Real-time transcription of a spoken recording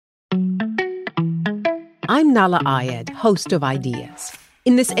I'm Nala Ayed, host of Ideas.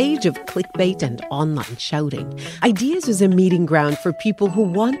 In this age of clickbait and online shouting, Ideas is a meeting ground for people who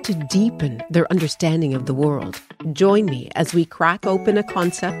want to deepen their understanding of the world. Join me as we crack open a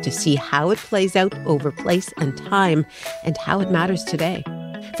concept to see how it plays out over place and time and how it matters today.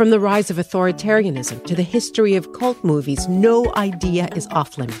 From the rise of authoritarianism to the history of cult movies, no idea is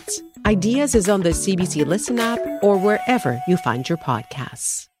off limits. Ideas is on the CBC Listen app or wherever you find your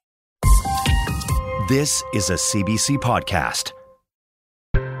podcasts. This is a CBC podcast.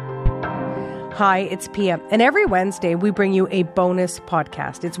 Hi, it's Piya, and every Wednesday we bring you a bonus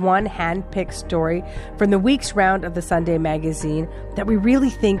podcast. It's one hand-picked story from the week's round of the Sunday magazine that we really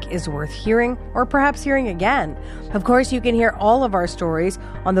think is worth hearing, or perhaps hearing again. Of course, you can hear all of our stories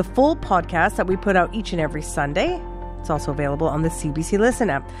on the full podcast that we put out each and every Sunday. It's also available on the CBC Listen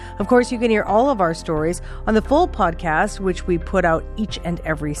app. Of course, you can hear all of our stories on the full podcast, which we put out each and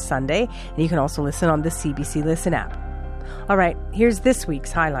every Sunday, and you can also listen on the CBC Listen app. All right, here's this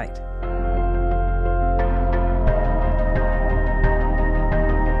week's highlight.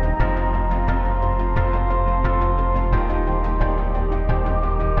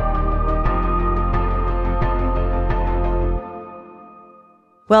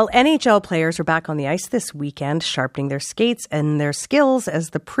 Well, NHL players are back on the ice this weekend, sharpening their skates and their skills as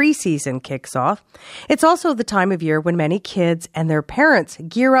the preseason kicks off. It's also the time of year when many kids and their parents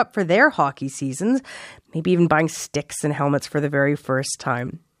gear up for their hockey seasons, maybe even buying sticks and helmets for the very first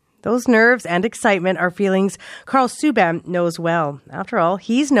time. Those nerves and excitement are feelings Karl Subban knows well. After all,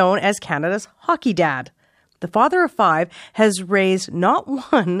 he's known as Canada's hockey dad. The father of five has raised not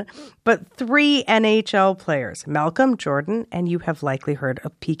one, but three NHL players, Malcolm, Jordan, and you have likely heard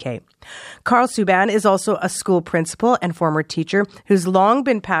of PK. Karl Subban is also a school principal and former teacher who's long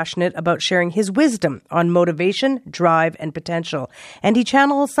been passionate about sharing his wisdom on motivation, drive, and potential. And he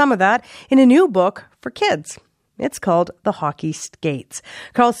channels some of that in a new book for kids. It's called The Hockey Skates.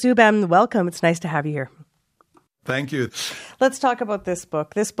 Karl Subban, welcome. It's nice to have you here. Thank you. Let's talk about this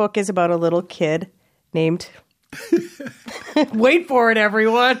book. This book is about a little kid named, wait for it,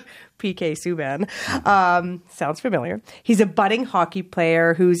 everyone, PK Subban. Sounds familiar. He's a budding hockey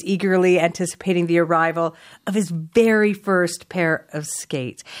player who's eagerly anticipating the arrival of his very first pair of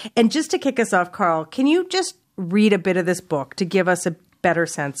skates. And just to kick us off, Karl, can you just read a bit of this book to give us a better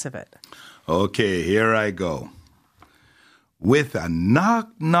sense of it? Okay, here I go. With a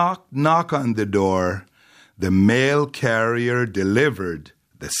knock, knock, knock on the door, the mail carrier delivered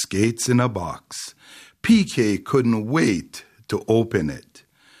the skates in a box. PK couldn't wait to open it.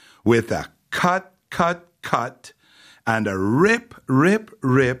 With a cut, cut, cut, and a rip, rip,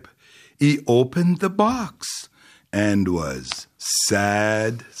 rip, he opened the box and was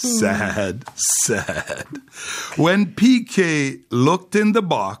sad, sad, sad. When PK looked in the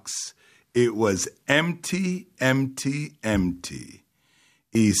box, it was empty, empty, empty.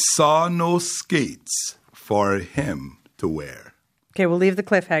 He saw no skates for him to wear. Okay, we'll leave the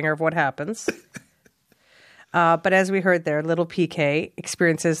cliffhanger of what happens. But as we heard there, little PK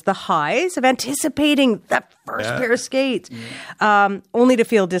experiences the highs of anticipating that first pair of skates, only to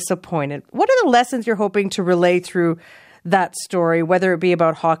feel disappointed. What are the lessons you're hoping to relay through that story, whether it be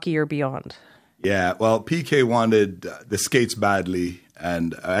about hockey or beyond? Yeah, well, PK wanted the skates badly,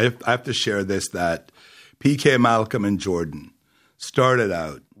 and I have to share this, that PK, Malcolm, and Jordan started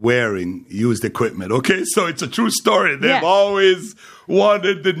out wearing used equipment. Okay, so it's a true story. They've always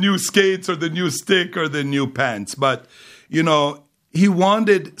wanted the new skates or the new stick or the new pants. But, you know, he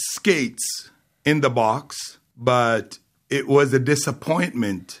wanted skates in the box, but it was a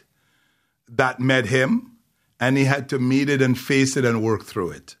disappointment that met him, and he had to meet it and face it and work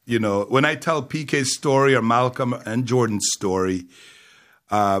through it. You know, when I tell PK's story or Malcolm and Jordan's story,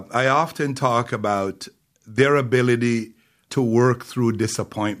 I often talk about their ability to work through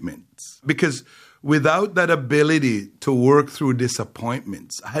disappointments. Because without that ability to work through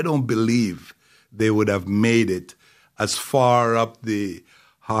disappointments, I don't believe they would have made it as far up the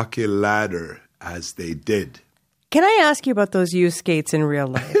hockey ladder as they did. Can I ask you about those used skates in real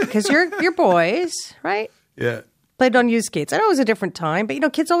life? Because you're boys, right? Yeah. Played on used skates. I know it was a different time, but, you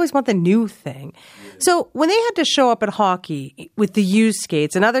know, kids always want the new thing. Yeah. So when they had to show up at hockey with the used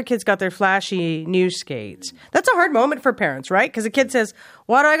skates and other kids got their flashy new skates, that's a hard moment for parents, right? Because a kid says,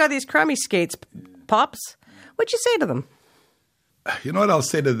 why do I got these crummy skates, Pops? What'd you say to them? You know what I'll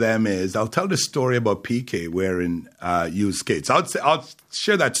say to them is, I'll tell the story about PK wearing used skates. I'll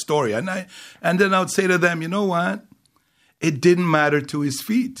share that story. And then I'll say to them, you know what? It didn't matter to his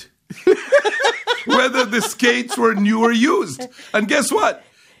feet. Whether the skates were new or used. And guess what?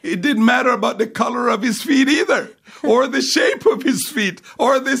 It didn't matter about the color of his feet either, or the shape of his feet,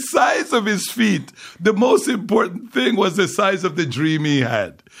 or the size of his feet. The most important thing was the size of the dream he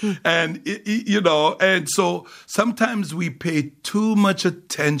had. And, and so sometimes we pay too much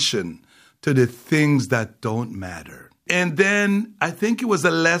attention to the things that don't matter. And then I think it was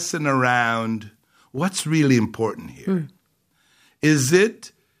a lesson around what's really important here. Is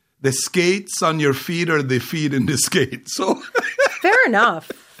it the skates on your feet or the feet in the skates? So Fair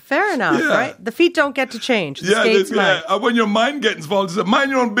enough, right? The feet don't get to change. The skates might. When your mind gets involved, it's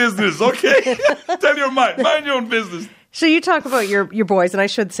mind your own business, okay? Tell your mind your own business. So you talk about your boys, and I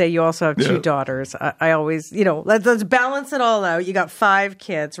should say you also have two daughters. I always, let's balance it all out. You got 5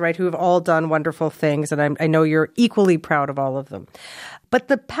 kids, right, who have all done wonderful things, and I know you're equally proud of all of them. But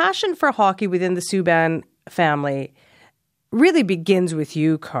the passion for hockey within the Subban family really begins with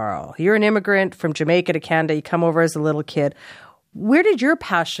you, Karl. You're an immigrant from Jamaica to Canada. You come over as a little kid. Where did your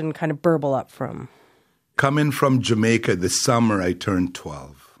passion kind of burble up from? Coming from Jamaica this summer, I turned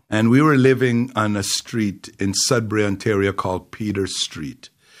 12. And we were living on a street in Sudbury, Ontario called Peter Street.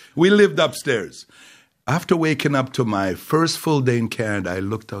 We lived upstairs. After waking up to my first full day in Canada, I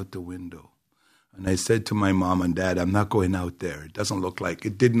looked out the window. And I said to my mom and dad, I'm not going out there.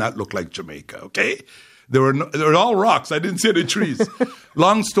 It did not look like Jamaica, okay? There were all rocks. I didn't see any trees.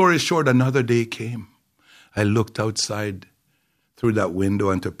 Long story short, another day came. I looked outside through that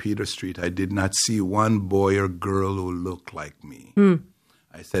window onto Peter Street. I did not see one boy or girl who looked like me.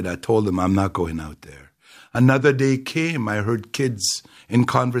 I told them, I'm not going out there. Another day came. I heard kids in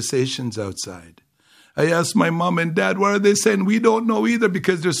conversations outside. I asked my mom and dad, what are they saying? We don't know either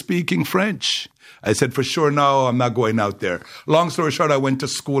because they're speaking French. I said, for sure, no, I'm not going out there. Long story short, I went to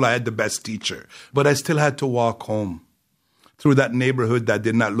school. I had the best teacher. But I still had to walk home through that neighborhood that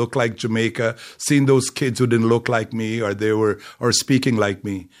did not look like Jamaica, seeing those kids who didn't look like me or speaking like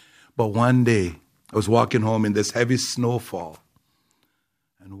me. But one day, I was walking home in this heavy snowfall.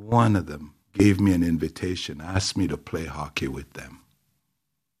 And one of them gave me an invitation, asked me to play hockey with them.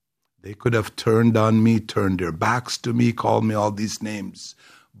 They could have turned on me, turned their backs to me, called me all these names.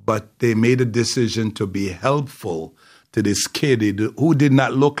 But they made a decision to be helpful to this kid who did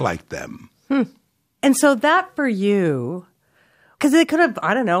not look like them. And so that for you, because they could have,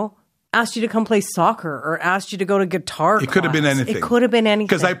 asked you to come play soccer or asked you to go to guitar class. It could have been anything. It could have been anything.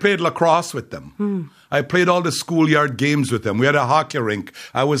 Because I played lacrosse with them. I played all the schoolyard games with them. We had a hockey rink.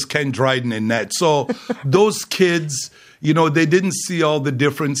 I was Ken Dryden in net. So those kids, they didn't see all the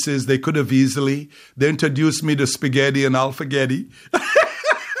differences. They could have easily. They introduced me to spaghetti and alphagetti.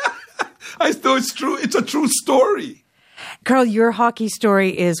 It's true. It's a true story. Karl, your hockey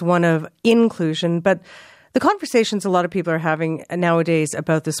story is one of inclusion, but the conversations a lot of people are having nowadays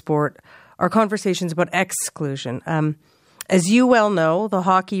about the sport are conversations about exclusion. As you well know, the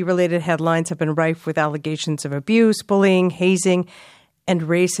hockey-related headlines have been rife with allegations of abuse, bullying, hazing, and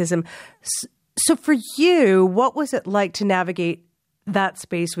racism. So for you, what was it like to navigate that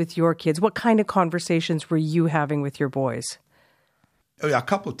space with your kids? What kind of conversations were you having with your boys? A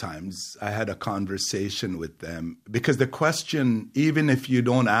couple times I had a conversation with them because the question, even if you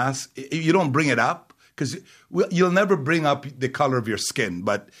don't ask, you don't bring it up, because you'll never bring up the color of your skin,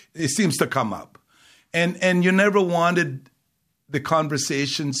 but it seems to come up. And you never wanted the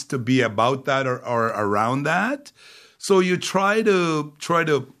conversations to be about that or around that. So you try to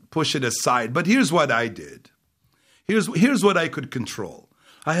push it aside. But here's what I did. Here's what I could control.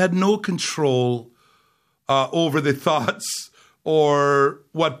 I had no control over the thoughts or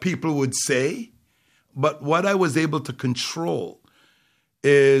what people would say. But what I was able to control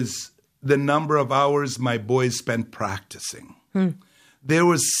is the number of hours my boys spent practicing. There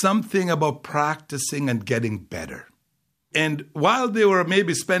was something about practicing and getting better. And while they were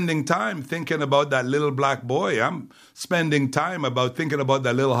maybe spending time thinking about that little black boy, I'm spending time thinking about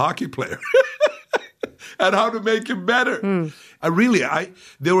that little hockey player and how to make him better.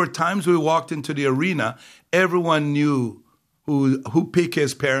 There were times we walked into the arena, everyone knew who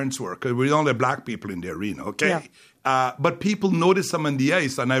PK's parents were, because we only black people in the arena, okay? Yeah. But people noticed him on the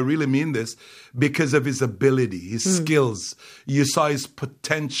ice, and I really mean this, because of his ability, his skills. You saw his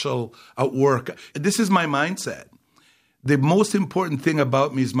potential at work. This is my mindset. The most important thing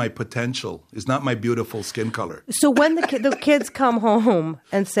about me is my potential. It's not my beautiful skin color. So when the kids come home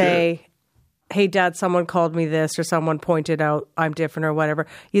and say, hey, Dad, someone called me this, or someone pointed out I'm different or whatever,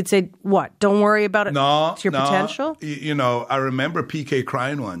 you'd say, what? Don't worry about it? No. It's your potential? I remember PK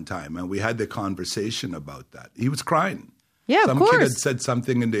crying one time, and we had the conversation about that. He was crying. Yeah, of course. Some kid had said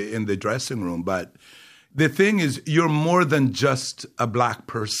something in the dressing room. But the thing is, you're more than just a black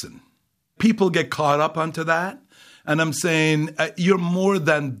person. People get caught up onto that. And I'm saying, you're more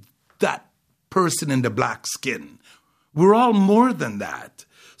than that person in the black skin. We're all more than that.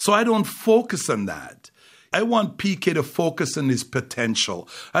 So I don't focus on that. I want PK to focus on his potential.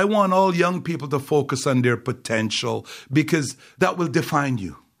 I want all young people to focus on their potential because that will define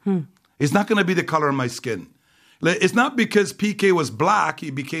you. It's not going to be the color of my skin. It's not because PK was black,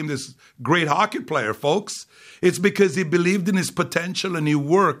 he became this great hockey player, folks. It's because he believed in his potential and he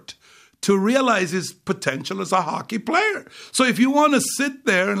worked to realize his potential as a hockey player. So if you want to sit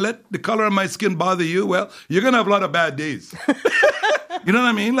there and let the color of my skin bother you, well, you're going to have a lot of bad days. You know what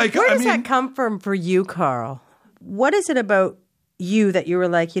I mean? Like, where does that come from for you, Karl? What is it about you that you were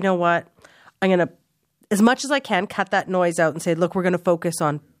like, you know what, I'm going to, as much as I can, cut that noise out and say, look, we're going to focus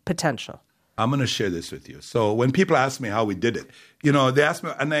on potential? I'm going to share this with you. So when people ask me how we did it, they ask me,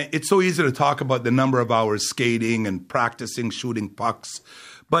 and it's so easy to talk about the number of hours skating and practicing shooting pucks.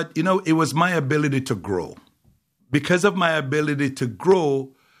 But, it was my ability to grow. Because of my ability to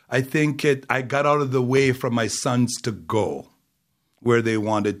grow, I think I got out of the way for my sons to go where they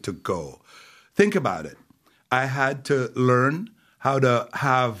wanted to go. Think about it. I had to learn how to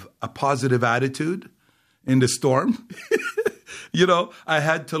have a positive attitude in the storm. I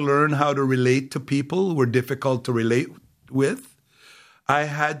had to learn how to relate to people who were difficult to relate with. I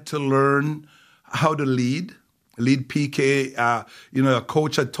had to learn how to lead PK. A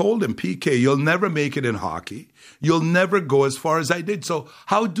coach had told him, PK, you'll never make it in hockey. You'll never go as far as I did. So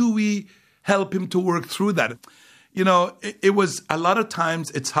how do we help him to work through that? It was a lot of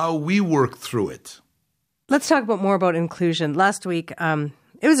times it's how we work through it. Let's talk more about inclusion. Last week,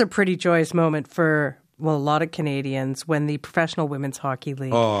 it was a pretty joyous moment for a lot of Canadians when the Professional Women's Hockey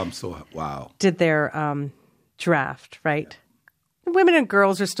League did their draft, right? Women and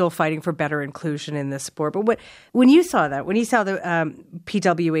girls are still fighting for better inclusion in this sport. But when you saw that, when you saw the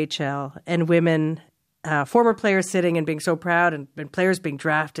PWHL and women, former players sitting and being so proud and players being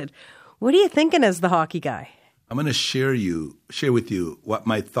drafted, what are you thinking as the hockey guy? I'm going to share with you what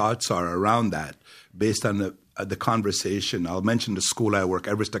my thoughts are around that based on the conversation. I'll mention the school I work,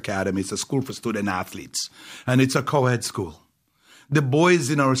 Everest Academy. It's a school for student athletes, and it's a co-ed school. The boys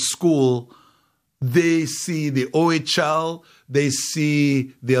in our school, they see the OHL, they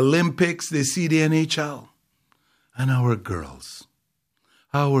see the Olympics, they see the NHL. And our girls,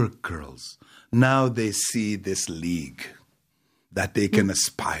 now they see this league that they can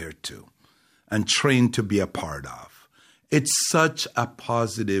aspire to and train to be a part of. It's such a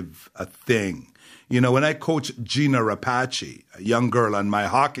positive thing. When I coached Gina Rapace, a young girl on my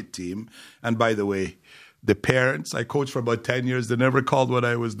hockey team, and by the way, the parents, I coached for about 10 years. They never called what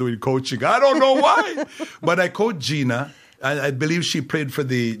I was doing coaching. I don't know why. But I coached Gina. I believe she played for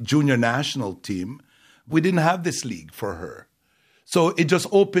the junior national team. We didn't have this league for her. So it just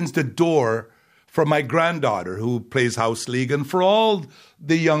opens the door for my granddaughter who plays house league and for all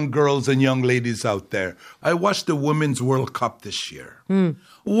the young girls and young ladies out there. I watched the Women's World Cup this year.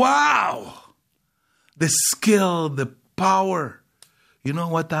 Wow! The skill, the power. You know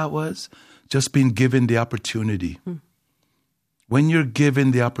what that was? Just being given the opportunity. When you're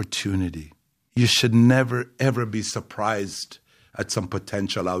given the opportunity, you should never, ever be surprised at some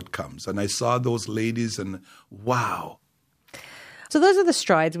potential outcomes. And I saw those ladies and wow. So those are the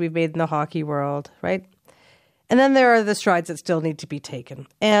strides we've made in the hockey world, right? And then there are the strides that still need to be taken.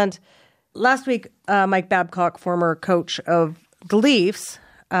 And last week, Mike Babcock, former coach of the Leafs,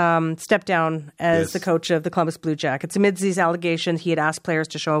 stepped down as the coach of the Columbus Blue Jackets. Amidst these allegations, he had asked players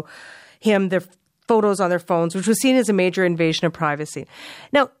to show him their photos on their phones, which was seen as a major invasion of privacy.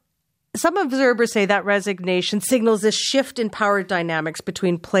 Now, some observers say that resignation signals a shift in power dynamics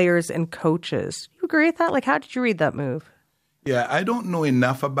between players and coaches. You agree with that? How did you read that move? Yeah, I don't know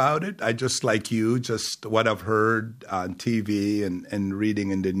enough about it. I just like you, just what I've heard on TV and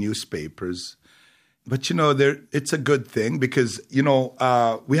reading in the newspapers. But, it's a good thing because,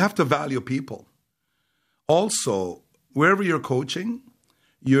 we have to value people. Also, wherever you're coaching,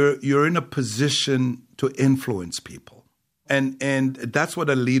 you're in a position to influence people. And that's what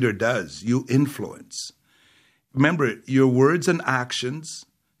a leader does. You influence. Remember, your words and actions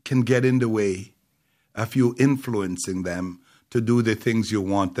can get in the way of you influencing them to do the things you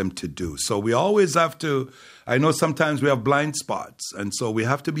want them to do. So we always have to, I know sometimes we have blind spots. And so we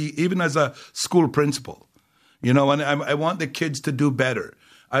have to be, even as a school principal, and I want the kids to do better.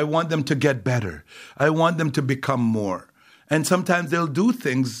 I want them to get better. I want them to become more. And sometimes they'll do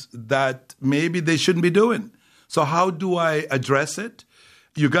things that maybe they shouldn't be doing. So how do I address it?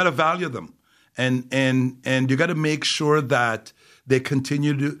 You got to value them. And you got to make sure that they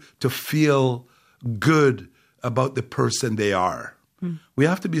continue to feel good about the person they are. We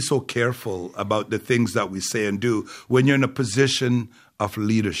have to be so careful about the things that we say and do when you're in a position of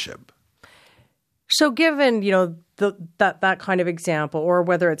leadership. So given, that kind of example, or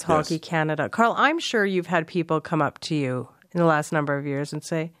whether it's Hockey Canada, Karl, I'm sure you've had people come up to you in the last number of years and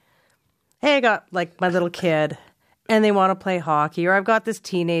say, hey, I got like my little kid and they want to play hockey, or I've got this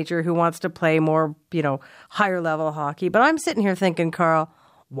teenager who wants to play more, higher level hockey. But I'm sitting here thinking, Karl,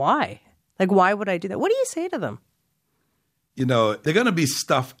 why? Like, why would I do that? What do you say to them? There's going to be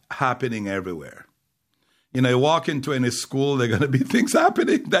stuff happening everywhere. You walk into any school, there are going to be things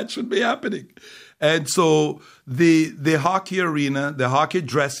happening that should be happening. And so the hockey arena, the hockey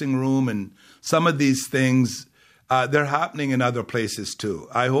dressing room, and some of these things, they're happening in other places too.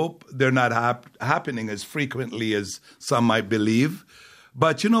 I hope they're not happening as frequently as some might believe.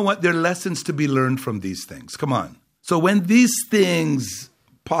 But you know what? There are lessons to be learned from these things. Come on. So when these things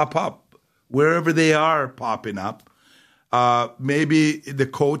pop up, wherever they are popping up, maybe the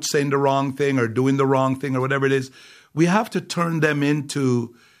coach saying the wrong thing or doing the wrong thing or whatever it is, we have to turn them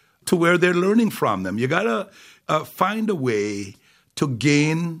into where they're learning from them. You got to find a way to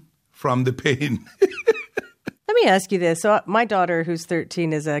gain from the pain. Let me ask you this. So my daughter, who's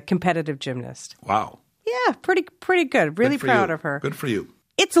 13, is a competitive gymnast. Wow. Yeah, pretty good. Really proud of her. Good for you.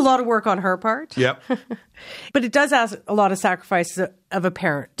 It's a lot of work on her part. Yep. But it does ask a lot of sacrifices of a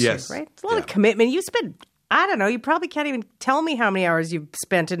parent too, yes. right? It's a lot of commitment. You spend, I don't know, you probably can't even tell me how many hours you've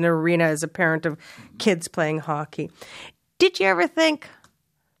spent in an arena as a parent of kids playing hockey. Did you ever think,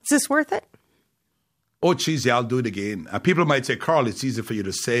 is this worth it? Oh, geez, yeah, I'll do it again. People might say, Karl, it's easy for you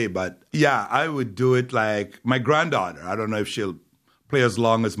to say, but yeah, I would do it like my granddaughter. I don't know if she'll play as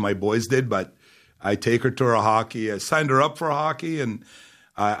long as my boys did, but I take her to her hockey. I signed her up for hockey, and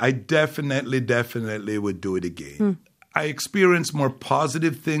I definitely would do it again. I experience more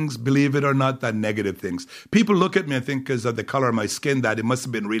positive things, believe it or not, than negative things. People look at me and think because of the color of my skin that it must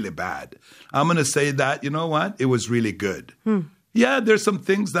have been really bad. I'm going to say that, you know what? It was really good. Yeah, there's some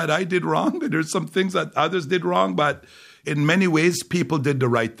ththere that I did wrong. There's some things that others did wrong. But in many ways, people did the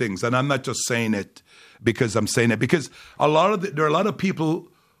right things. And I'm not just saying it because I'm saying it. Because there are a lot of people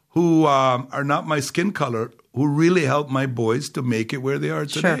who are not my skin color who really helped my boys to make it where they are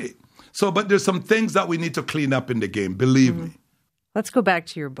today. Sure. So, but there's some things that we need to clean up in the game, believe me. Let's go back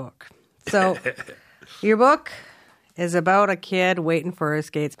to your book. So, your book is about a kid waiting for his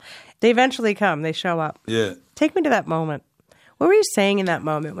skates. They eventually come. They show up. Yeah. Take me to that moment. What were you saying in that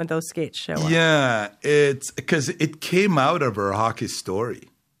moment when those skates show up? Yeah, it's because it came out of her hockey story.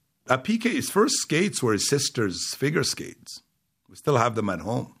 PK's first skates were his sister's figure skates. We still have them at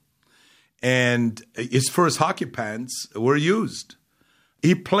home. And his first hockey pants were used.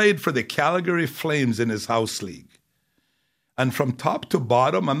 He played for the Calgary Flames in his house league. And from top to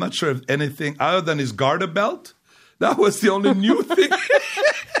bottom, I'm not sure if anything other than his garter belt, that was the only new thing.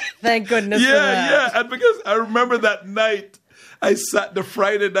 Thank goodness for that. Yeah. And because I remember that night, I sat the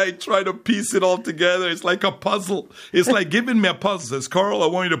Friday night trying to piece it all together. It's like a puzzle. It's like giving me a puzzle. Says, Karl, I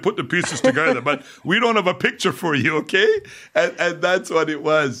want you to put the pieces together, but we don't have a picture for you, okay? And that's what it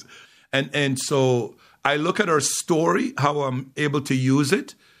was. And so I look at our story, how I'm able to use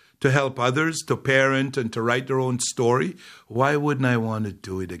it to help others, to parent, and to write their own story. Why wouldn't I want to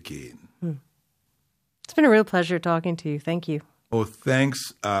do it again? It's been a real pleasure talking to you. Thank you. Oh,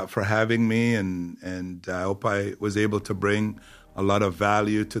 thanks for having me, and I hope I was able to bring a lot of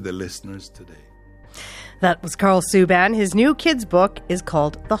value to the listeners today. That was Karl Subban. His new kids' book is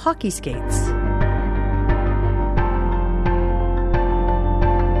called The Hockey Skates.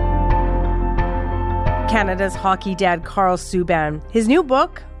 Canada's hockey dad, Karl Subban. His new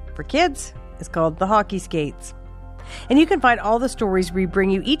book for kids is called The Hockey Skates. And you can find all the stories we bring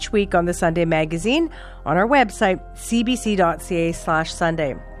you each week on the Sunday Magazine on our website,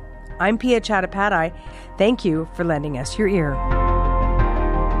 cbc.ca/Sunday. I'm Piya Chattopadhyay. Thank you for lending us your ear.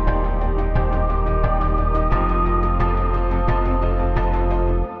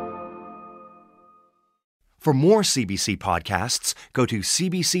 For more CBC podcasts, go to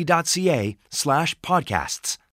cbc.ca/podcasts.